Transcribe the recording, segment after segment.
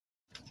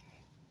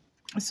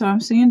So I'm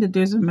seeing that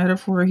there's a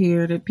metaphor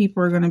here that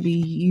people are going to be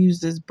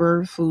used as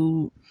bird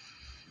food.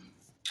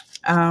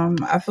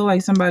 I feel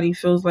like somebody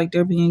feels like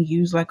they're being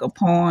used like a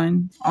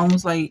pawn,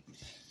 almost like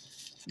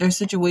their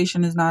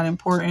situation is not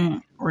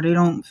important, or they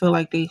don't feel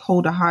like they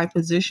hold a high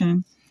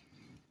position,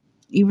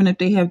 even if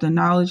they have the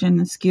knowledge and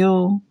the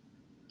skill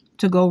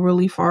to go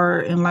really far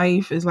in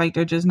life. Is like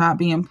they're just not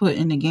being put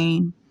in the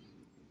game.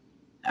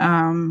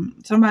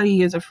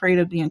 Somebody is afraid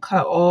of being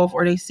cut off,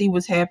 or they see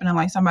what's happening,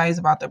 like somebody's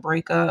about to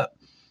break up,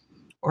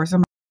 or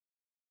somebody's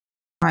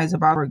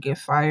about to get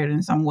fired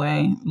in some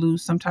way,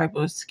 lose some type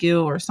of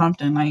skill or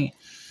something. Like,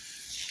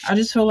 I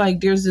just feel like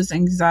there's this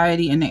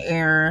anxiety in the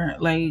air,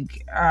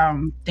 like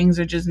things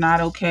are just not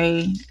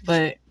okay.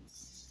 But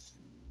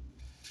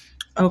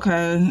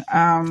okay,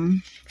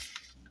 I'm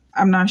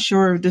not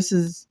sure if this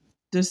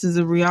is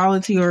a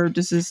reality or if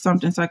this is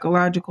something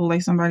psychological,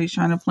 like somebody's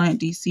trying to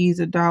plant these seeds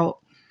of doubt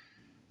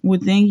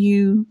within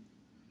you.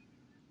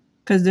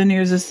 Because then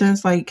there's a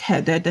sense like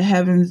that the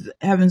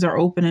heavens are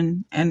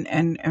open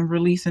and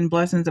releasing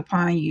blessings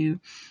upon you,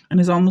 and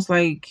it's almost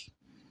like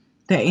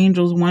the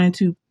angels wanted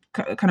to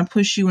kind of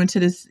push you into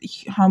this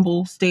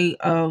humble state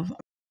of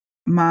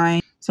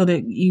mind so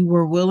that you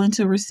were willing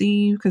to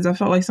receive. Because I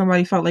felt like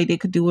somebody felt like they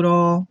could do it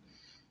all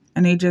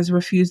and they just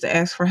refused to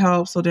ask for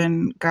help. So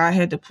then God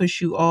had to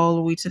push you all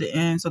the way to the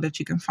end so that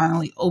you can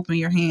finally open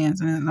your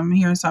hands. And I'm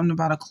hearing something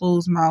about a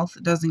closed mouth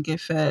that doesn't get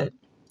fed.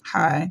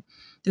 Hi,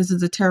 this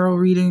is a tarot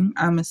reading.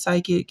 I'm a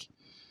psychic.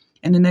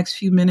 In the next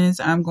few minutes,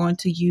 I'm going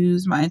to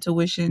use my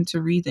intuition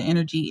to read the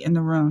energy in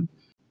the room.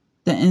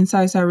 The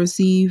insights I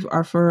receive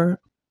are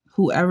for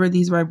whoever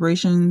these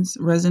vibrations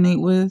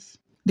resonate with.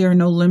 There are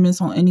no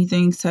limits on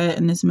anything said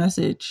in this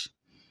message.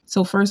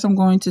 So first I'm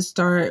going to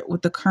start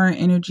with the current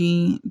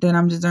energy that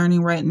I'm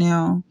discerning right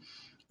now,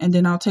 and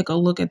then I'll take a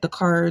look at the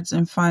cards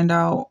and find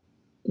out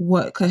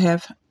what could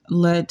have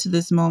led to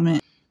this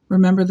moment.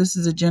 Remember, this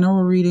is a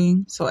general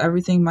reading, so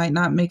everything might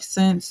not make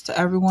sense to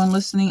everyone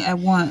listening at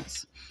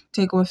once.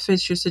 Take what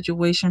fits your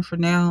situation for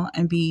now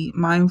and be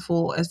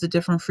mindful as the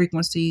different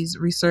frequencies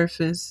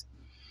resurface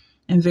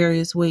in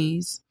various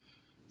ways.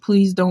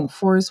 Please don't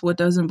force what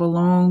doesn't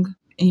belong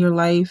in your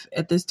life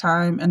at this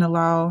time and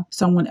allow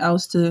someone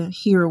else to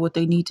hear what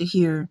they need to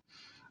hear.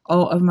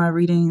 All of my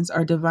readings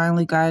are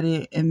divinely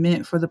guided and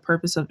meant for the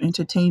purpose of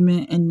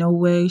entertainment. In no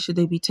way should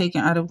they be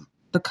taken out of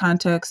the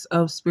context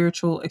of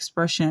spiritual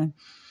expression.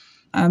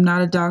 I am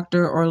not a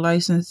doctor or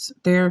licensed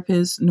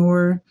therapist,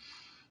 nor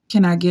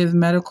can I give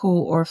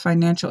medical or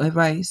financial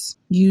advice.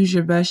 Use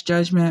your best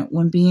judgment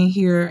when being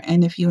here,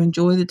 and if you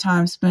enjoy the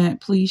time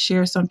spent, please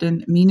share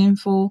something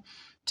meaningful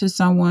to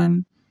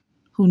someone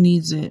who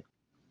needs it.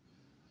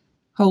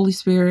 Holy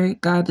Spirit,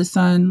 God the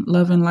Son,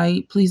 love and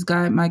light, please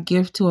guide my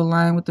gift to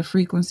align with the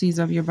frequencies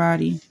of your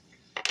body.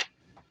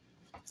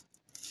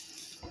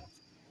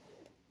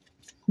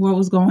 What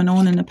was going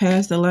on in the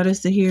past that led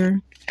us to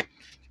here?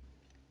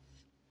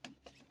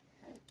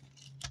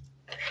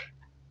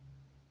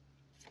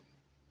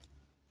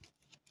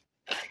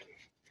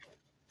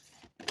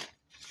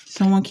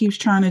 Someone keeps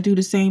trying to do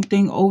the same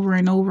thing over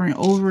and over and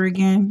over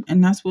again,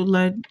 and that's what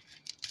led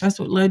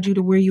you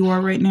to where you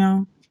are right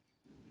now.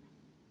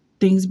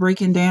 Things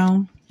breaking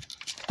down,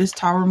 this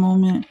tower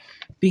moment,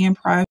 being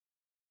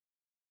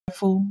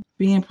prideful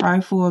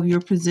of your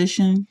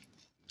position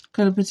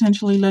could have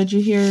potentially led you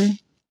here.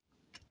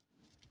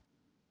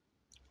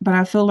 But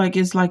I feel like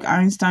it's like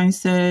Einstein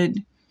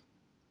said,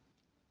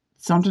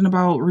 something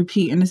about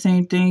repeating the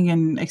same thing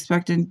and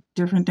expecting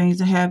different things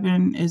to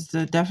happen is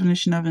the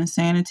definition of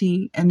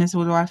insanity. And this is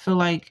what I feel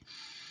like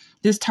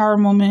this tower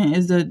moment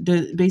is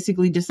the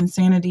basically this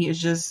insanity is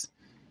just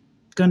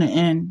gonna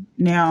end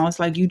now. It's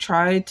like you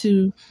tried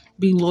to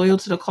be loyal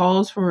to the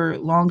cause for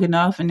long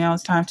enough, and now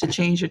it's time to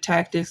change your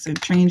tactics and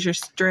change your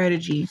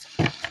strategy.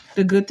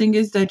 The good thing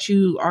is that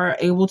you are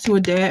able to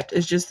adapt.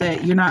 It's just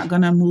that you're not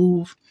gonna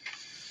move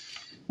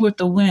with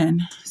the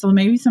wind. So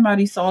maybe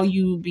somebody saw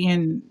you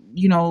being,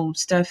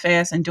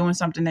 steadfast and doing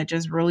something that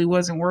just really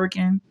wasn't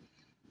working.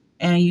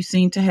 And you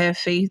seem to have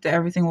faith that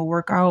everything will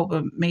work out,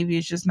 but maybe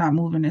it's just not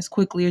moving as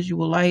quickly as you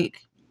would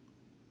like.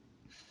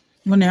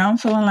 Well, now I'm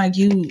feeling like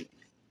you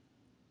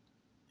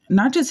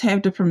not just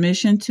have the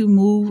permission to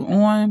move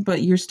on,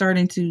 but you're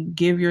starting to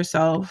give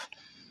yourself,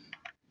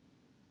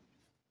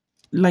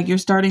 like you're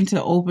starting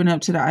to open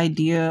up to the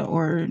idea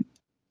or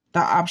the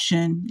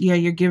option. Yeah,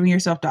 you're giving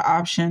yourself the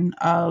option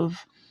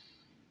of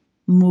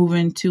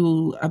moving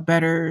to a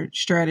better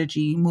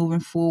strategy, moving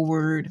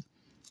forward,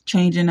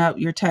 changing up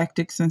your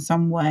tactics in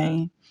some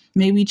way,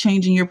 maybe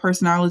changing your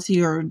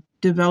personality or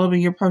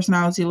developing your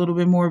personality a little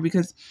bit more,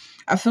 because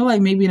I feel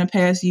like maybe in the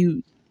past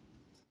you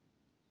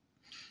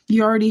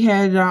already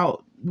had it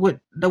out what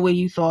the way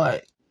you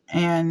thought,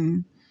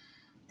 and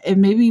it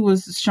maybe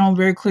was shown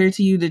very clear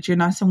to you that you're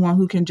not someone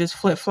who can just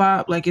flip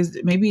flop. Like, is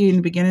maybe in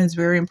the beginning it's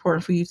very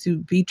important for you to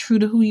be true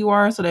to who you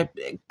are, so that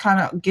it kind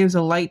of gives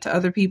a light to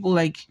other people.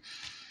 Like,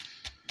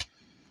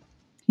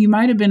 you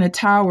might have been a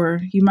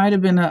tower, you might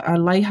have been a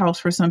lighthouse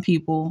for some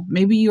people.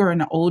 Maybe you're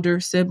an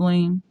older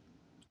sibling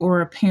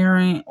or a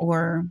parent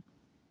or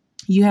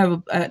You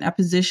have a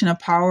position of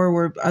power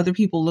where other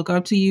people look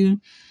up to you.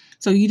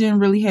 So you didn't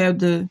really have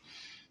the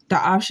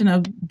option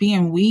of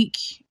being weak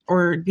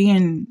or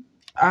being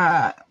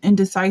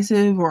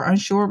indecisive or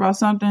unsure about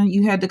something.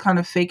 You had to kind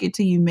of fake it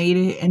till you made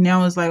it. And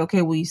now it's like,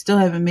 okay, well, you still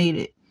haven't made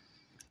it.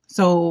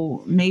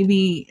 So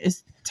maybe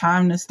it's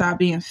time to stop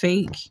being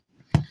fake.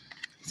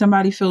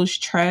 Somebody feels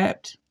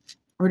trapped,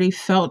 or they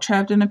felt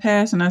trapped in the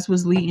past, and that's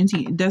what's leading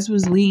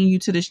you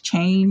to this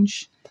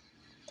change.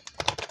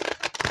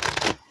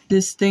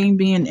 This thing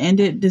being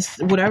ended, this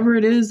whatever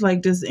it is,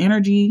 like this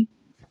energy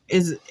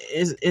is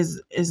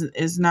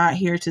not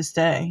here to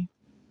stay.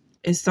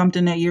 It's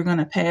something that you're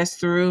gonna pass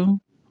through.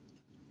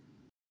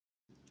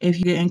 If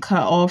you're getting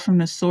cut off from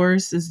the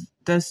source,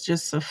 that's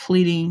just a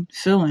fleeting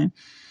feeling.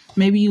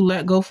 Maybe you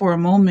let go for a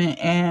moment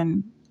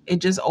and it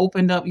just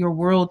opened up your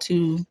world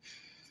to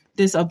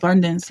this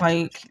abundance,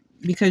 like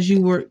because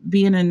you were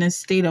being in this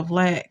state of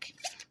lack,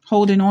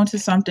 holding on to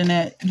something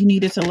that you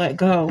needed to let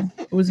go.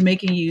 It was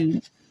making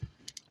you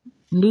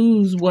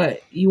lose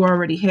what you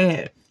already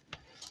had.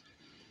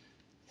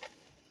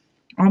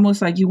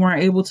 Almost like you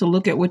weren't able to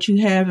look at what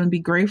you have and be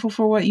grateful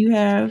for what you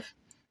have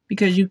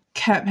because you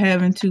kept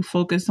having to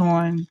focus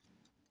on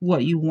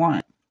what you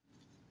want.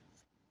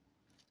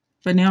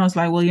 But now it's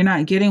like, well, you're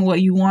not getting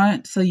what you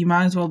want, so you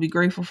might as well be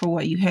grateful for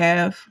what you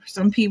have. For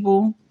some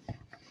people,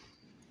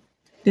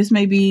 this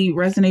may be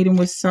resonating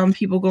with some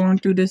people going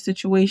through this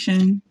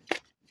situation.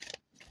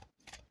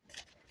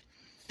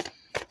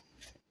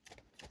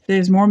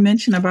 There's more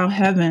mention about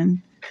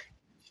heaven.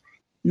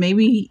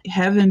 Maybe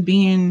heaven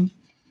being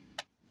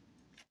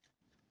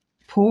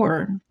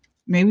poor.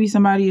 Maybe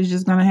somebody is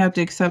just going to have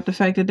to accept the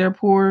fact that they're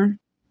poor.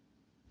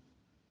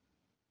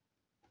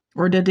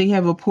 Or that they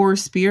have a poor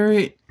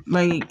spirit.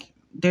 Like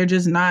they're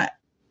just not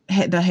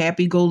the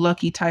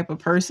happy-go-lucky type of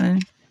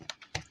person.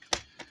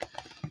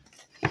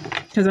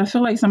 Because I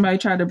feel like somebody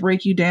tried to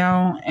break you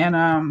down,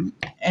 and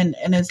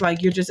it's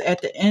like you're just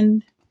at the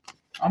end,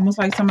 almost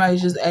like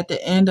somebody's just at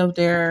the end of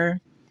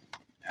their,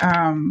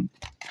 one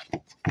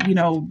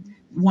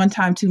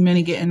time too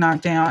many getting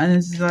knocked down, and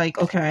it's like,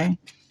 okay,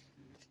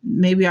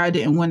 maybe I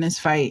didn't win this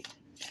fight.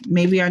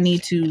 Maybe I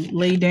need to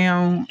lay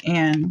down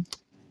and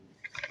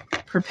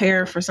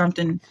prepare for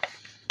something.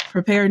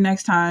 Prepare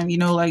next time,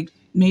 like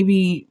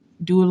maybe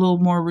do a little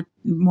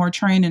more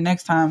training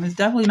next time. It's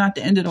definitely not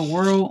the end of the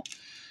world.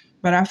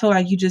 But I feel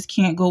like you just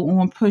can't go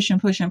on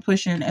pushing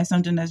at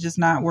something that's just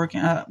not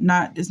working up.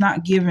 It's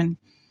not given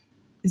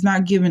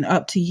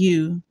up to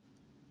you.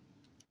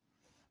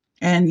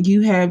 And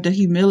you have the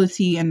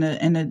humility and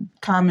the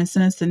common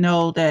sense to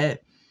know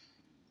that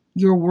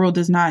your world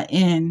does not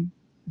end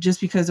just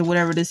because of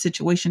whatever this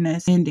situation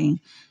that's ending.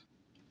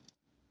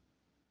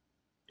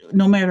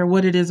 No matter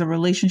what it is, a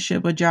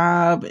relationship, a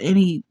job,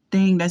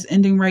 anything that's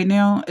ending right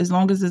now, as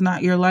long as it's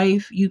not your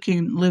life, you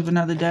can live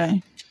another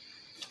day.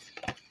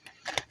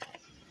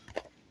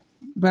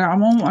 But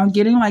I'm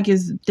getting like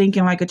is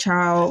thinking like a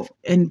child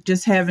and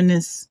just having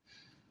this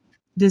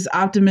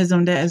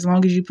optimism that as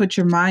long as you put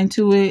your mind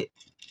to it,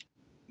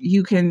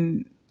 you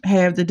can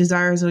have the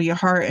desires of your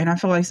heart. And I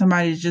feel like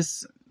somebody's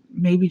just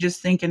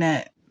thinking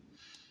that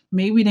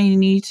maybe they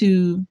need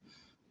to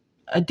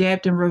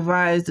adapt and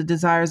revise the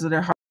desires of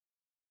their heart.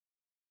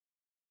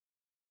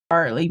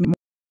 Like,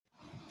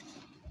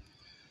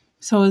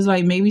 so it's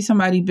like maybe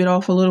somebody bit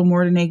off a little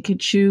more than they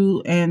could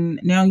chew, and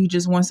now you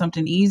just want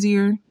something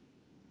easier,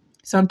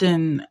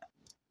 something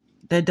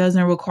that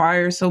doesn't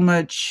require so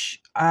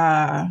much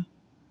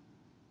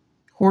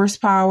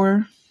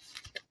horsepower.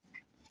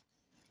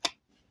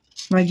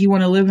 Like you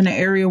want to live in an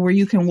area where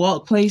you can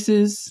walk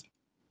places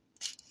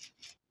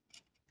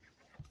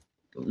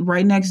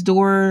right next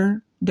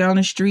door, down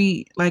the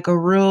street, like a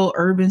real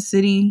urban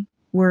city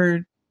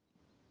where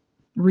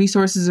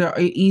resources are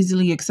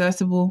easily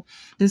accessible.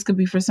 This could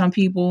be for some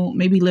people,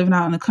 maybe living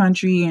out in the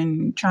country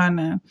and trying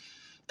to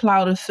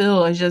plow the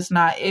field is just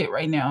not it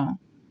right now.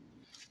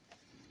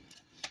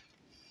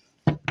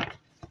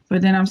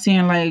 But then I'm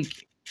seeing like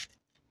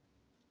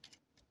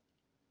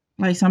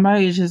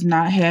somebody is just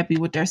not happy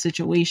with their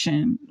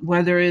situation,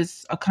 whether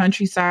it's a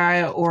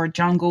countryside or a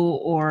jungle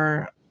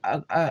or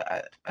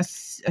a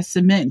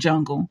cement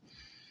jungle.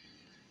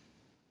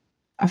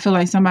 I feel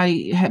like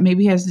somebody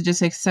maybe has to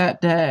just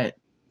accept that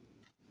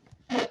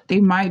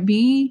they might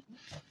be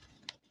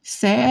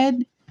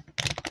sad.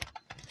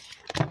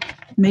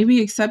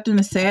 Maybe accepting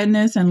the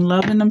sadness and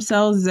loving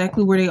themselves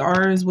exactly where they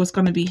are is what's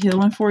going to be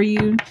healing for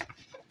you.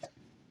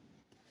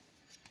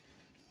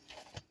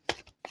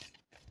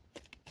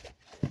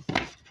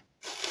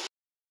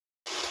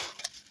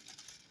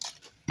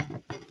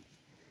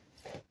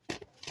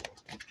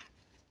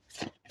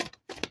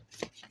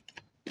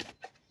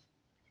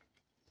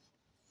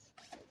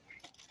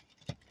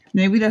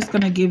 Maybe that's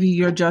going to give you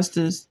your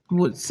justice.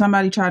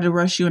 Somebody tried to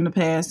rush you in the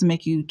past to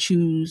make you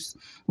choose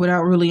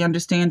without really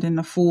understanding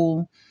the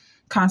full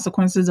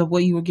consequences of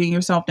what you were getting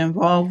yourself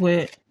involved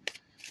with.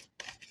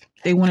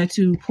 They wanted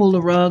to pull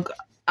the rug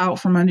out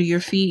from under your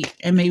feet,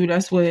 and maybe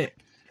that's where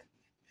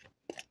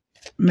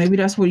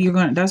you're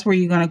going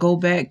to go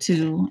back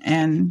to,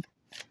 and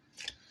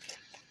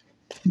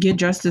get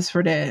justice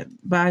for that.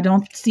 But I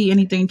don't see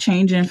anything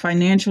changing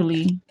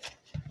financially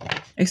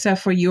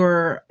except for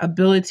your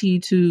ability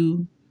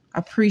to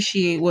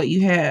appreciate what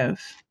you have.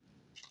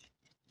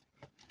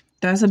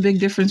 That's a big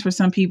difference for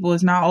some people.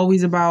 It's not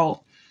always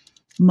about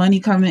money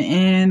coming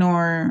in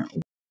or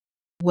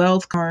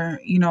wealth or,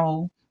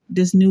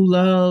 this new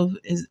love.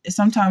 Is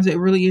sometimes it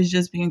really is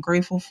just being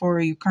grateful for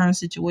your current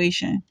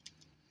situation.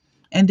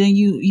 And then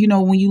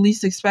when you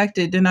least expect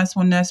it, then that's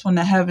when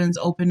the heavens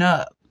open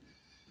up.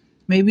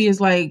 Maybe it's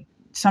like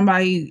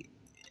somebody,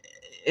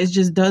 it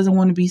just doesn't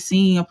want to be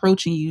seen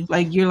approaching you.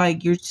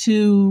 You're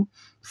too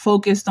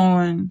focused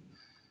on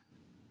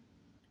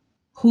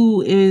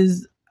who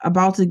is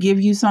about to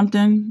give you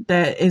something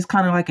that is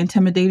kind of like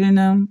intimidating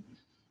them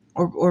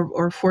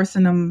or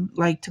forcing them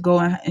like to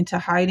go into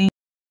hiding,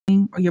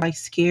 or you're like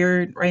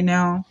scared right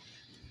now.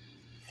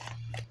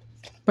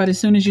 But as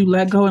soon as you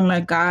let go and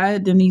let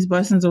God, then these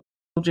blessings will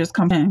just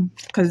come in.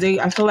 Because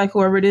I feel like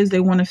whoever it is, they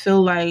want to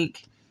feel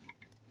like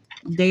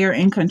they are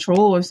in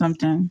control or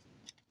something.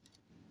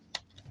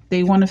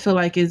 They want to feel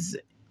like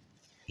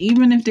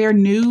even if they're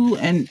new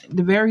and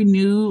they're very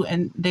new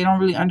and they don't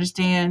really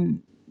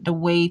understand the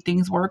way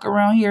things work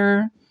around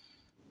here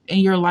in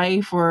your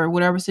life or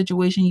whatever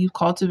situation you've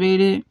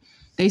cultivated,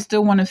 they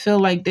still want to feel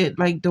like that,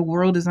 like the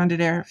world is under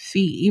their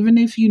feet. Even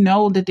if you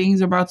know that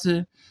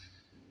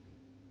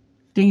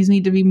things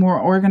need to be more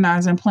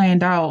organized and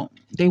planned out.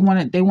 They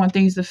want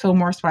things to feel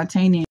more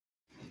spontaneous.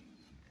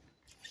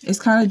 It's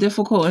kind of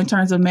difficult in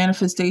terms of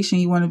manifestation.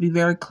 You want to be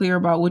very clear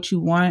about what you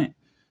want.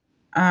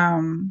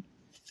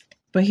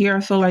 But here I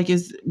feel like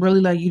it's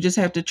really like you just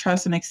have to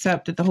trust and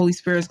accept that the Holy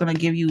Spirit is going to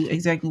give you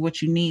exactly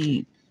what you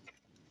need.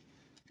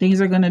 Things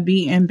are going to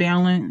be in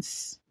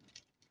balance.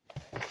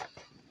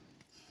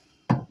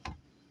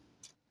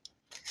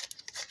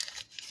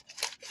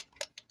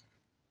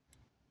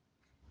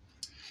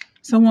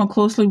 Someone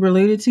closely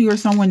related to you or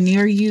someone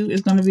near you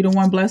is going to be the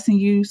one blessing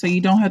you, so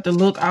you don't have to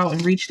look out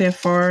and reach that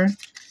far.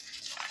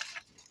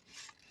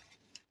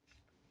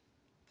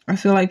 I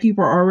feel like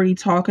people are already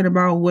talking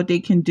about what they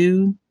can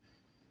do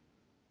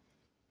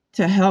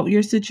to help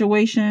your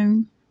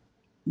situation.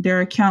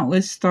 There are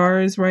countless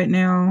stars right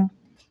now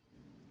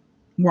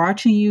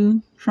watching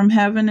you from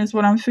heaven is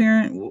what I'm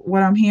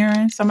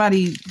hearing.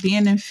 Somebody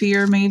being in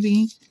fear,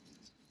 maybe.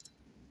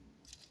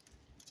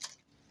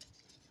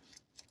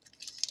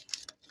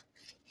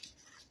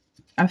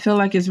 I feel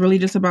like it's really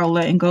just about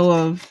letting go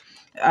of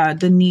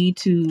the need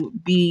to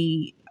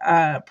be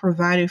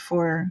provided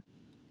for.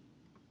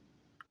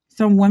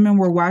 Some women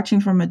were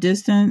watching from a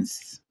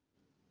distance.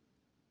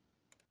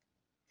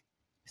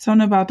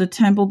 Something about the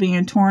temple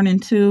being torn in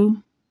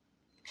two.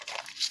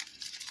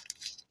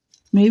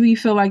 Maybe you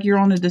feel like you're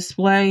on a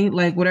display,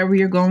 like whatever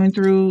you're going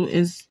through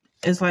is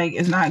like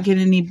it's not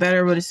getting any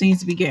better, but it seems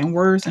to be getting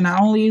worse. And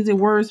not only is it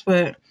worse,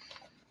 but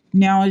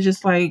now it's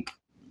just like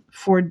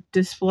for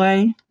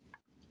display.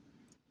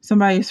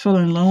 Somebody is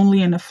feeling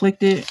lonely and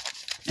afflicted,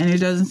 and there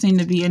doesn't seem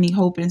to be any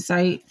hope in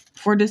sight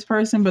for this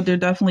person, but there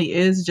definitely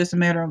is, just a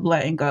matter of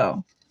letting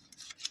go.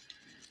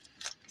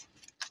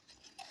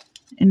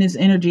 In this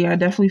energy, I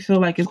definitely feel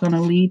like it's going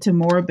to lead to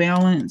more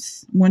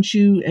balance once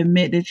you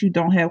admit that you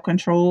don't have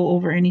control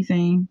over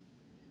anything.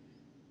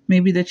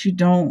 Maybe that you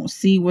don't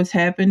see what's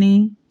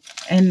happening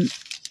and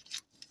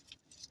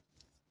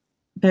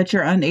that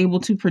you're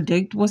unable to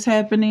predict what's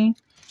happening.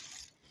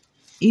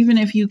 Even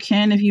if you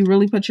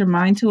really put your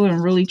mind to it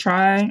and really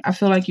try, I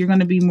feel like you're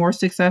going to be more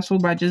successful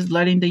by just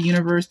letting the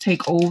universe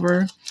take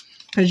over,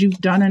 because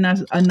you've done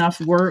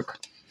enough work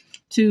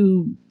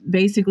to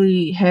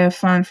basically have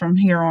fun from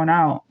here on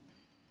out.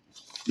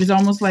 It's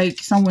almost like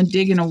someone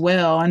digging a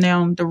well, and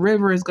now the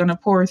river is going to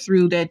pour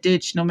through that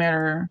ditch no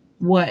matter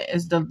what.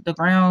 Is the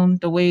ground,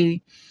 the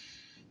way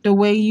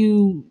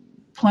you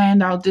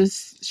planned out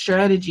this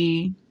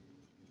strategy,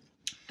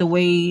 the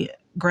way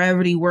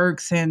gravity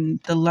works and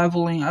the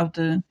leveling of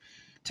the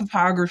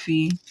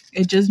topography,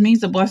 it just means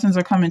the blessings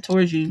are coming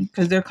towards you,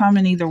 because they're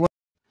coming either way.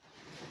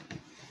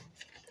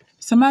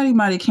 Somebody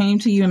might have came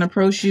to you and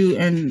approached you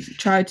and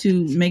tried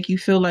to make you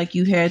feel like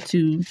you had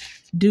to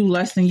do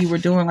less than you were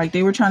doing. Like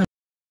they were trying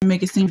to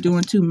make it seem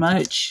doing too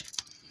much,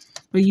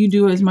 but you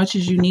do as much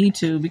as you need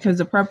to, because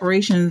the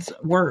preparations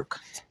work.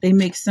 They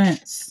make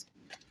sense.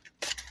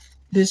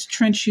 This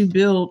trench you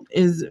build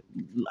is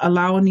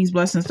allowing these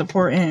blessings to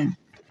pour in.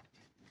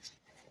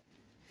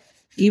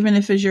 Even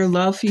if it's your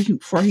love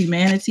for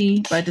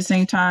humanity, but at the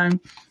same time,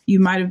 you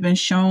might have been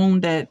shown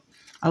that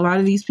a lot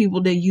of these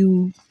people that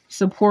you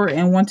support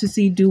and want to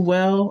see do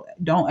well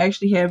don't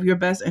actually have your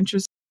best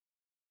interests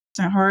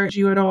at heart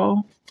you at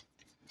all.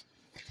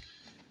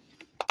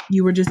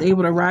 You were just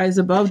able to rise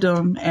above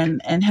them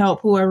and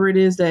help whoever it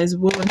is that is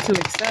willing to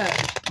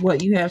accept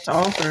what you have to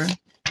offer.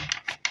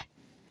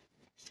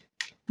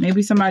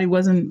 Maybe somebody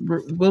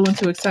wasn't willing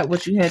to accept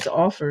what you had to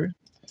offer,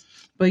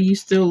 but you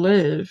still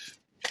live.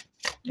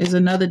 It's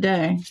another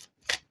day.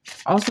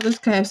 Also, this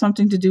could have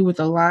something to do with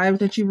the live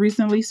that you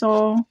recently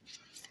saw.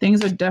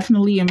 Things are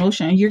definitely in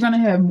motion, and you're going to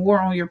have more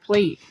on your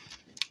plate.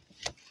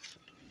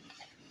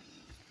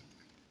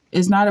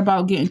 It's not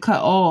about getting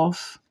cut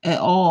off at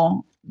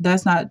all.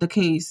 That's not the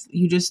case.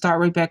 You just start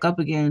right back up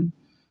again.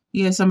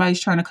 Yeah, somebody's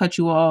trying to cut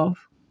you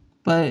off,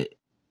 but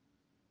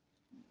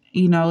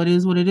it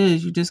is what it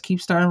is. You just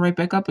keep starting right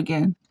back up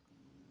again.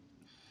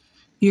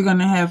 You're going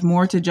to have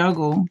more to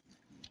juggle.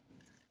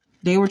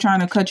 They were trying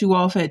to cut you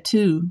off at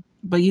 2,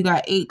 but you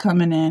got 8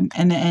 coming in,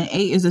 and 8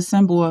 is a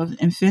symbol of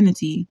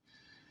infinity.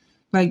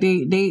 Like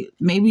they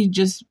maybe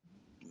just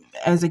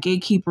as a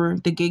gatekeeper,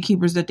 the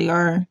gatekeepers that they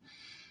are,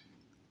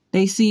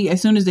 they see, as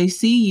soon as they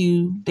see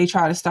you, they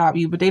try to stop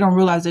you, but they don't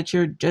realize that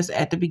you're just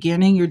at the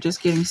beginning. You're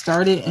just getting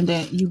started, and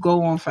then you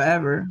go on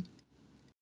forever.